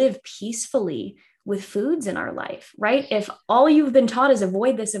and live peacefully with foods in our life, right? If all you've been taught is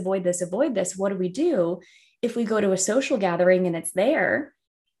avoid this, avoid this, avoid this, what do we do if we go to a social gathering and it's there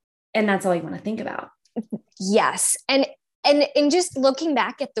and that's all you want to think about? Yes. And just looking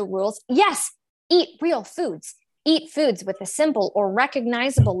back at the rules, yes, eat real foods. Eat foods with a simple or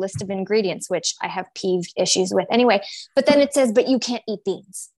recognizable list of ingredients, which I have peeved issues with anyway. But then it says, but you can't eat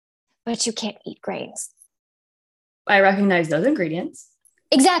beans. but you can't eat grains. I recognize those ingredients.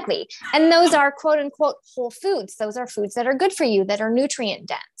 Exactly. And those are quote unquote whole foods. Those are foods that are good for you, that are nutrient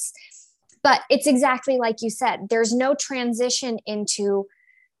dense. But it's exactly like you said, there's no transition into,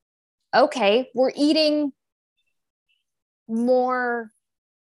 okay, we're eating more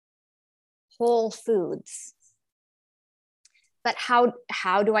whole foods. But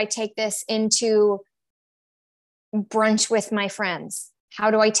how do I take this into brunch with my friends? How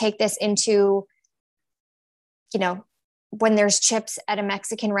do I take this into, when there's chips at a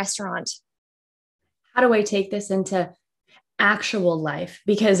Mexican restaurant? How do I take this into actual life?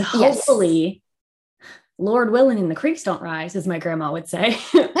 Because hopefully, yes, Lord willing, and the creeks don't rise, as my grandma would say,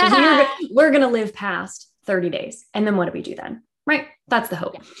 we're going to live past 30 days. And then what do we do then? Right? That's the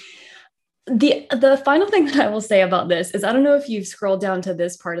hope. Yeah. The final thing that I will say about this is, I don't know if you've scrolled down to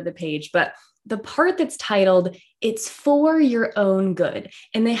this part of the page, but the part that's titled, "It's for your own good."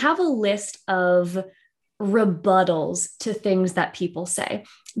 And they have a list of rebuttals to things that people say.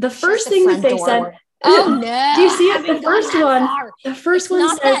 The first thing that they said, oh no. Do you see it? The first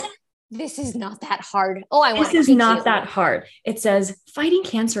one says, this is not that hard. Oh, this is not that hard. It says, fighting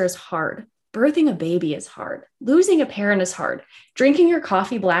cancer is hard. Birthing a baby is hard. Losing a parent is hard. Drinking your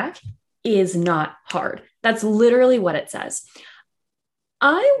coffee black is not hard. That's literally what it says.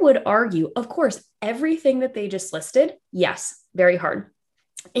 I would argue, of course, everything that they just listed, yes, very hard.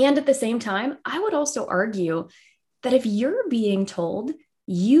 And at the same time, I would also argue that if you're being told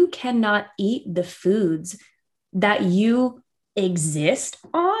you cannot eat the foods that you exist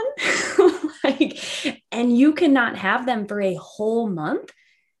on, and you cannot have them for a whole month,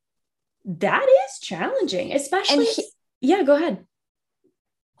 that is challenging, especially. Yeah, go ahead.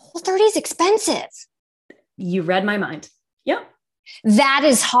 Whole30 is expensive. You read my mind. Yep. That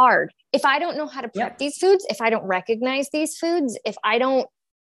is hard. If I don't know how to prep these foods, if I don't recognize these foods, if I don't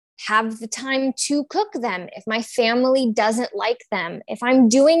have the time to cook them, if my family doesn't like them, if I'm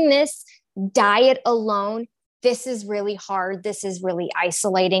doing this diet alone, this is really hard. This is really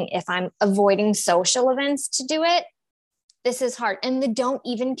isolating. If I'm avoiding social events to do it, this is hard. And don't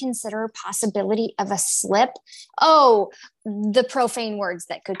even consider a possibility of a slip. Oh, the profane words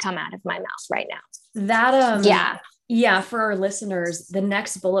that could come out of my mouth right now. Yeah, for our listeners, the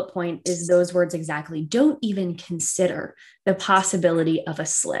next bullet point is those words exactly. Don't even consider the possibility of a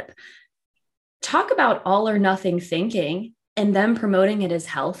slip. Talk about all or nothing thinking and them promoting it as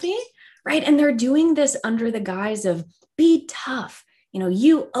healthy, right? And they're doing this under the guise of be tough.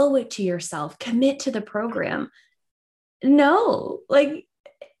 You owe it to yourself. Commit to the program. No, it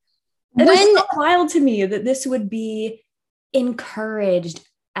is so wild to me that this would be encouraged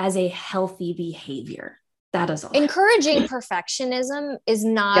as a healthy behavior. That is all. Encouraging perfectionism is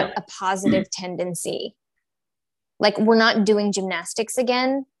not a positive tendency. We're not doing gymnastics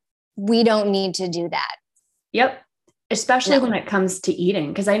again. We don't need to do that. Yep. Especially when it comes to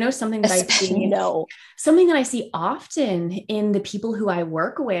eating. Because I know something that something that I see often in the people who I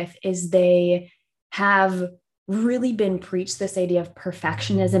work with is they have really been preached this idea of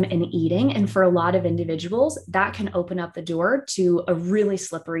perfectionism in eating. And for a lot of individuals, that can open up the door to a really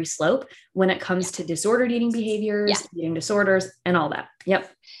slippery slope when it comes to disordered eating behaviors, eating disorders, and all that. Yep.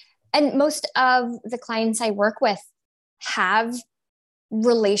 And most of the clients I work with have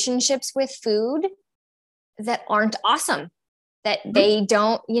relationships with food that aren't awesome, that they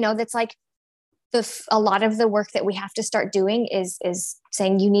don't, that's a lot of the work that we have to start doing is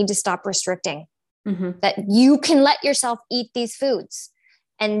saying you need to stop restricting. Mm-hmm. That you can let yourself eat these foods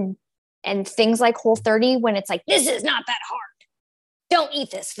and things like Whole30, when it's this is not that hard. Don't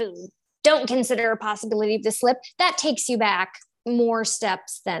eat this food. Don't consider a possibility of the slip. That takes you back more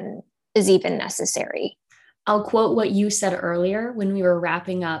steps than is even necessary. I'll quote what you said earlier when we were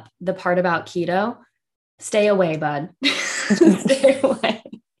wrapping up the part about keto. Stay away, bud. Stay away.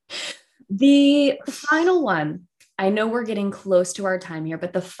 The final one, I know we're getting close to our time here,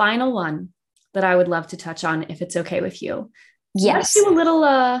 but the final one that I would love to touch on, if it's okay with you. Yes. Let's do a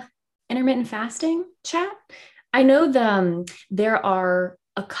little intermittent fasting chat. I know there are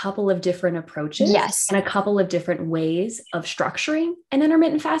a couple of different approaches and a couple of different ways of structuring an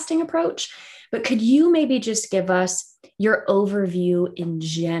intermittent fasting approach, but could you maybe just give us your overview in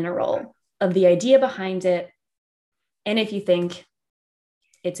general of the idea behind it, and if you think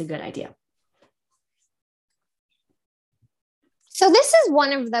it's a good idea? So this is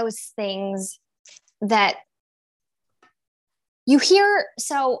one of those things that you hear.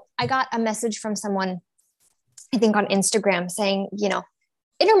 So I got a message from someone, I think on Instagram, saying,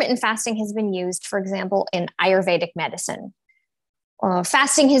 intermittent fasting has been used, for example, in Ayurvedic medicine.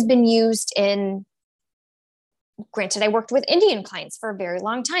 Fasting has been used in granted, I worked with Indian clients for a very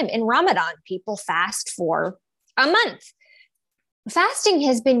long time. In Ramadan, people fast for a month. Fasting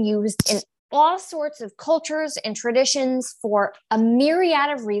has been used in all sorts of cultures and traditions for a myriad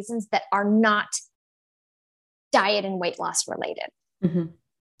of reasons that are not diet and weight loss related. Mm-hmm.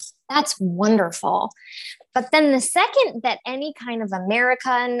 That's wonderful. But then the second that any kind of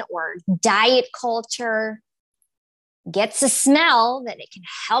American or diet culture gets a smell that it can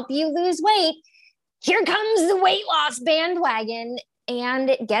help you lose weight, here comes the weight loss bandwagon and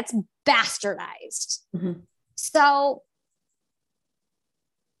it gets bastardized. Mm-hmm. So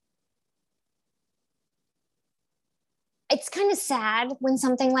it's kind of sad when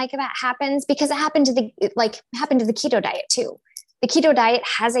something like that happens, because it happened to the keto diet too. The keto diet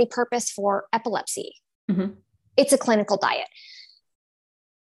has a purpose for epilepsy. Mm-hmm. It's a clinical diet.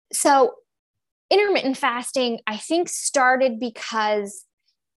 So intermittent fasting, I think, started because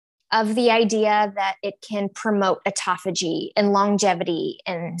of the idea that it can promote autophagy and longevity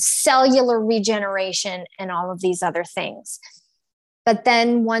and cellular regeneration and all of these other things. But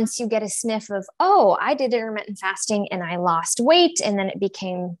then once you get a sniff of, oh, I did intermittent fasting and I lost weight, and then it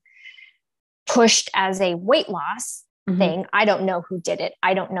became pushed as a weight loss thing. I don't know who did it.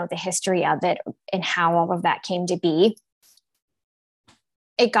 I don't know the history of it and how all of that came to be.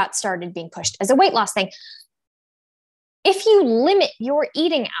 It got started being pushed as a weight loss thing. If you limit your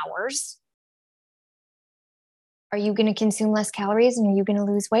eating hours, are you going to consume less calories and are you going to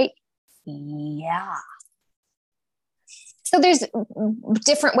lose weight? Yeah. So there's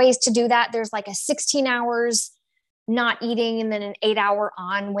different ways to do that. There's like a 16 hours not eating and then an 8-hour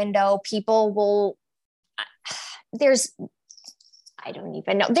on window. People will, I don't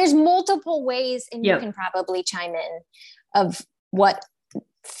even know. There's multiple ways, and you can probably chime in of what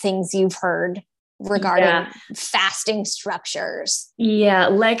things you've heard regarding fasting structures. Yeah.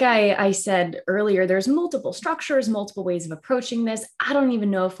 Like I said earlier, there's multiple structures, multiple ways of approaching this. I don't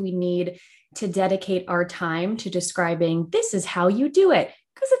even know if we need to dedicate our time to describing this is how you do it,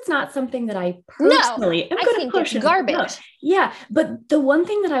 because it's not something that I personally am going to push. It's garbage. Yeah. But the one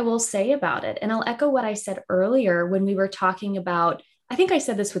thing that I will say about it, and I'll echo what I said earlier when we were talking about, I think I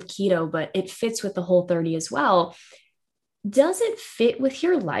said this with keto, but it fits with the Whole30 as well. Does it fit with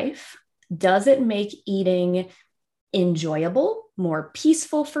your life? Does it make eating enjoyable, more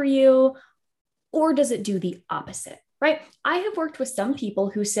peaceful for you? Or does it do the opposite? Right? I have worked with some people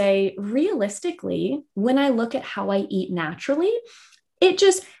who say, realistically, when I look at how I eat naturally, it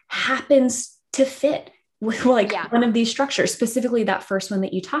just happens to fit with one of these structures, specifically that first one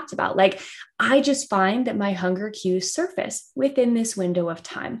that you talked about. Like, I just find that my hunger cues surface within this window of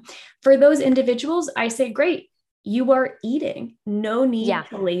time. For those individuals, I say, great, you are eating. No need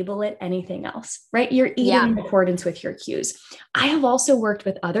to label it anything else, right? You're eating in accordance with your cues. I have also worked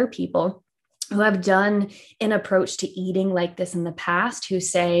with other people who have done an approach to eating like this in the past, who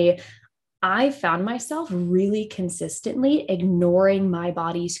say, I found myself really consistently ignoring my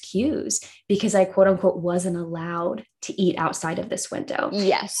body's cues because I, quote unquote, wasn't allowed to eat outside of this window.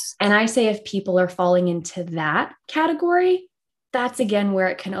 Yes. And I say, if people are falling into that category, that's again where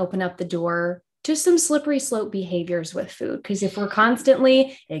it can open up the door to some slippery slope behaviors with food. Because if we're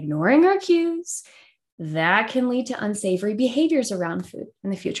constantly ignoring our cues, that can lead to unsavory behaviors around food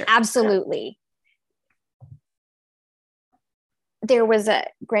in the future. Absolutely. There was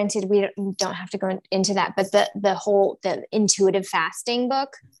granted, we don't have to go into that, but the intuitive fasting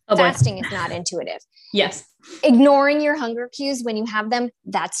book, fasting is not intuitive. Yes. Ignoring your hunger cues when you have them,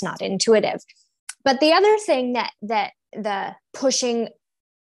 that's not intuitive. But the other thing that the pushing,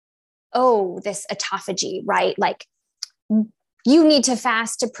 this autophagy, right? Like, you need to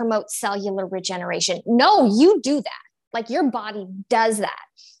fast to promote cellular regeneration. No, you do that. Like, your body does that.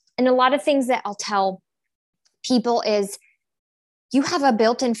 And a lot of things that I'll tell people is, you have a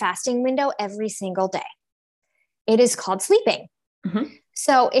built-in fasting window every single day. It is called sleeping. Mm-hmm.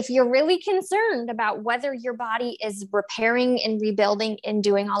 So if you're really concerned about whether your body is repairing and rebuilding and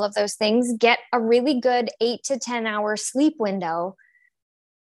doing all of those things, get a really good 8 to 10 hour sleep window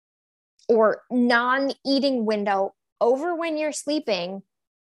or non-eating window over when you're sleeping.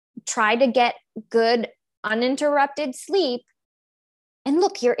 Try to get good uninterrupted sleep. And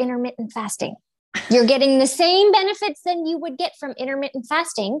look, you're intermittent fasting. You're getting the same benefits than you would get from intermittent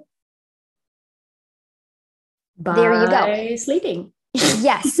fasting. There you go. Sleeping.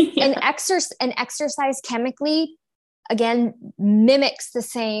 Yes. And exercise chemically, again, mimics the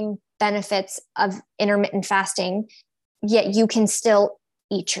same benefits of intermittent fasting, yet you can still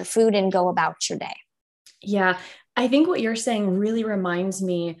eat your food and go about your day. Yeah. I think what you're saying really reminds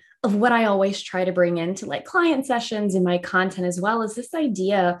me of what I always try to bring into like client sessions and my content as well, is this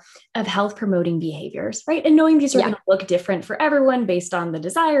idea of health promoting behaviors, right? And knowing these are going to look different for everyone based on the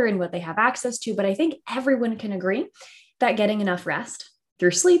desire and what they have access to. But I think everyone can agree that getting enough rest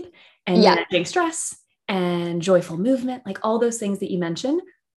through sleep and managing stress and joyful movement, like all those things that you mentioned,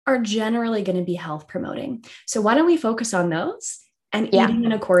 are generally going to be health promoting. So why don't we focus on those and eating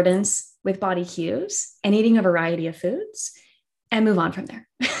in accordance with body cues and eating a variety of foods and move on from there.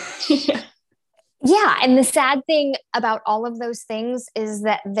 Yeah. And the sad thing about all of those things is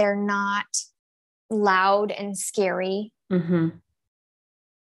that they're not loud and scary. Mm-hmm.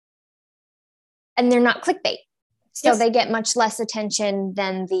 And they're not clickbait. So they get much less attention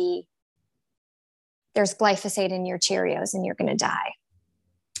than there's glyphosate in your Cheerios and you're going to die.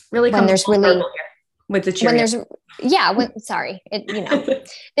 Really, when there's really with the Cheerios.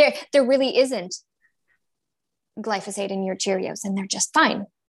 There really isn't glyphosate in your Cheerios and they're just fine.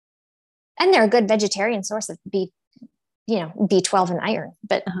 And they're a good vegetarian source of B12 and iron.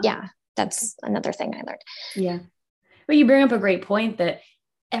 But that's another thing I learned. Yeah. Well, you bring up a great point that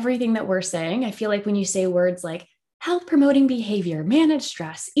everything that we're saying, I feel like when you say words like health promoting behavior, manage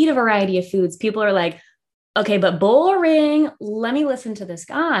stress, eat a variety of foods, people are like, okay, but boring. Let me listen to this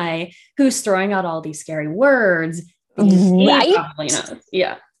guy who's throwing out all these scary words. Right? Probably knows.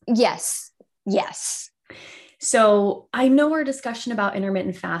 Yeah. Yes. Yes. So I know our discussion about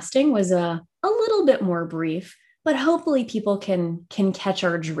intermittent fasting was a little bit more brief, but hopefully people can catch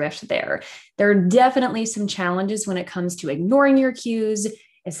our drift there. There are definitely some challenges when it comes to ignoring your cues.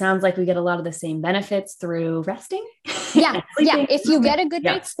 It sounds like we get a lot of the same benefits through resting. Yeah. Yeah. If you get a good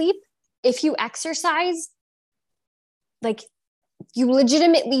night's sleep, if you exercise, like you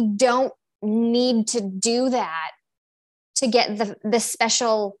legitimately don't need to do that to get the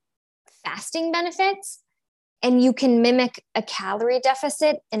special fasting benefits. And you can mimic a calorie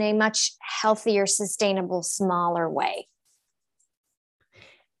deficit in a much healthier, sustainable, smaller way.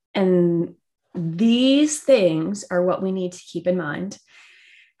 And these things are what we need to keep in mind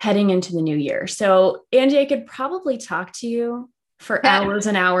heading into the new year. So Angie, I could probably talk to you for hours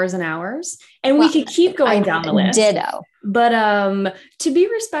and hours and hours, and we could keep going down the list. Ditto. But to be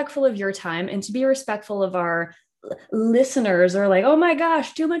respectful of your time and to be respectful of our listeners are like, oh my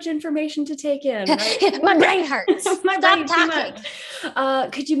gosh, too much information to take in. Right? My brain hurts. My brain too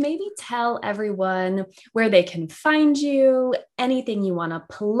much. Could you maybe tell everyone where they can find you, anything you want to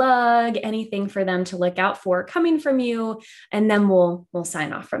plug, anything for them to look out for coming from you, and then we'll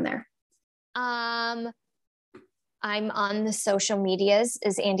sign off from there. I'm on the social medias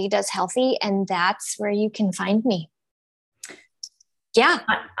as Andy Does Healthy, and that's where you can find me. Yeah.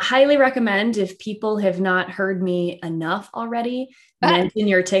 I highly recommend, if people have not heard me enough already, mention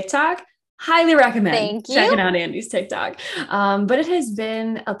your TikTok. Highly recommend checking out Andy's TikTok. But it has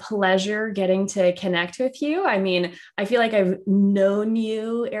been a pleasure getting to connect with you. I mean, I feel like I've known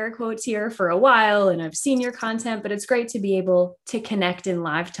you, air quotes here, for a while, and I've seen your content, but it's great to be able to connect in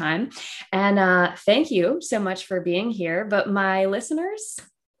live time. And thank you so much for being here. But my listeners,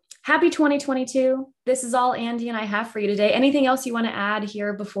 happy 2022. This is all Andy and I have for you today. Anything else you want to add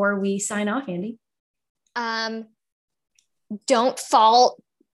here before we sign off, Andy? In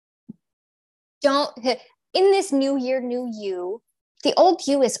this new year, new you, the old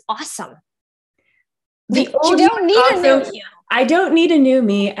you is awesome. You don't need a new you. I don't need a new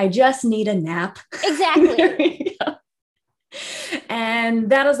me. I just need a nap. Exactly. There we go. And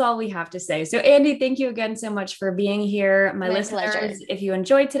that is all we have to say. So Andy, thank you again so much for being here. My listeners, pleasure. If you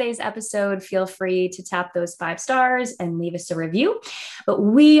enjoyed today's episode, feel free to tap those 5 stars and leave us a review. But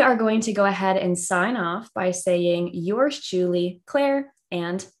we are going to go ahead and sign off by saying yours truly, Claire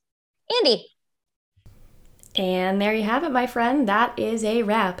and Andy. And there you have it, my friend. That is a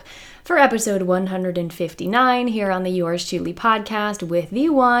wrap for episode 159 here on the Yours Truly podcast with the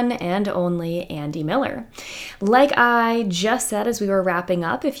one and only Andy Miller. Like I just said as we were wrapping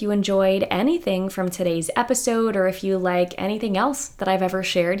up, if you enjoyed anything from today's episode, or if you like anything else that I've ever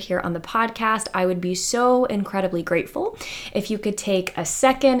shared here on the podcast, I would be so incredibly grateful if you could take a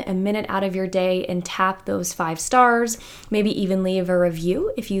minute out of your day and tap those 5 stars, maybe even leave a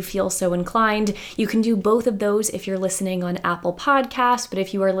review if you feel so inclined. You can do both of those if you're listening on Apple Podcasts, but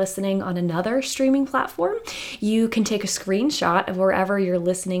if you are listening on another streaming platform, you can take a screenshot of wherever you're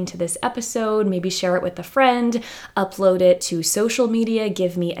listening to this episode, maybe share it with a friend, upload it to social media,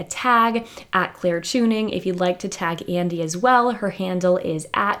 give me a tag at Claire Tuning. If you'd like to tag Andy as well, her handle is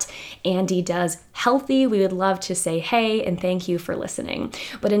at Andy Does Healthy. We would love to say hey and thank you for listening.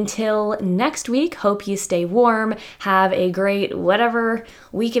 But until next week, hope you stay warm, have a great whatever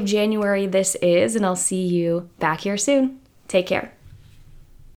week of January this is, and I'll see you you back here soon. Take care.